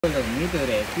Follow me to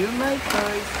review my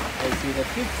toys. I see the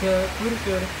picture,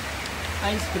 burger,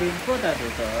 ice cream, potato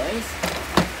toys.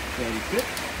 Very good.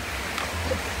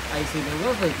 I see the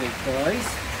waffle cake toys.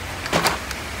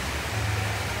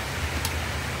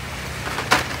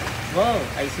 Wow,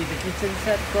 I see the kitchen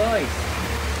set toys.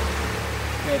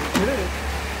 Very good.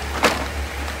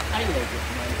 I like it,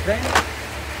 my friend.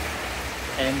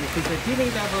 And this is the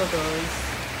dining table toys.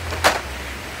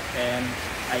 And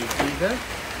I see the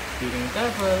dining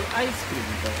table ice cream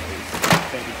toys.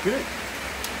 Very good.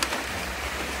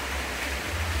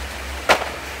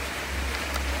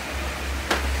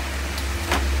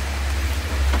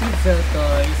 Pizza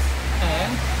toys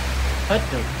and hot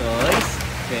dog toys.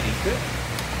 Very good.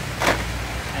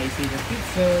 I see the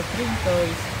pizza, cream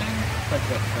toys and hot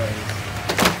dog toys.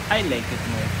 I like it,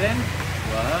 my friend.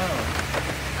 Wow.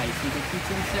 I see the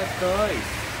kitchen set toys.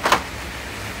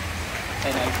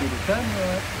 And I see the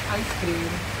donut, ice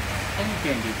cream, and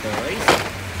candy toys.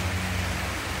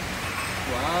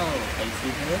 Wow, I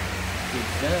see the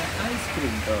pizza ice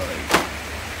cream toys.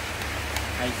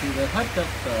 I see the hot dog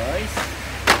toys,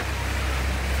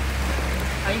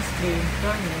 ice cream,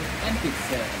 donut, and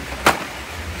pizza.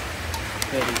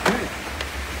 Very good.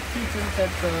 Kitchen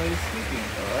set toys, cooking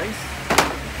toys,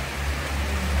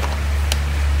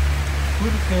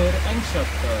 burger and shop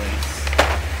toys.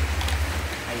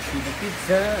 I see the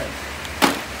pizza.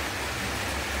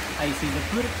 I see the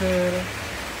burger,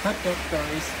 hot dog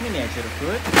toys, miniature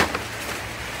food.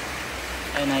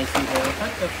 And I see the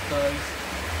hot dog toys,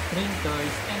 cream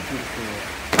toys, and burger.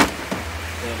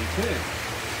 Very good.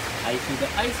 I see the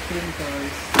ice cream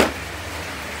toys.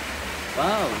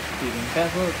 Wow, dining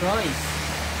table toys.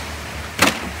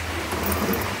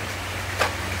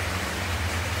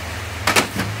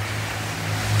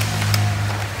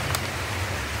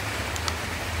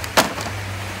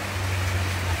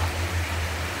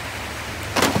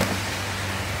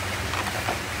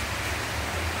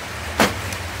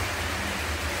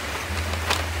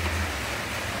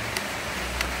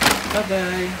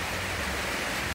 Bye-bye.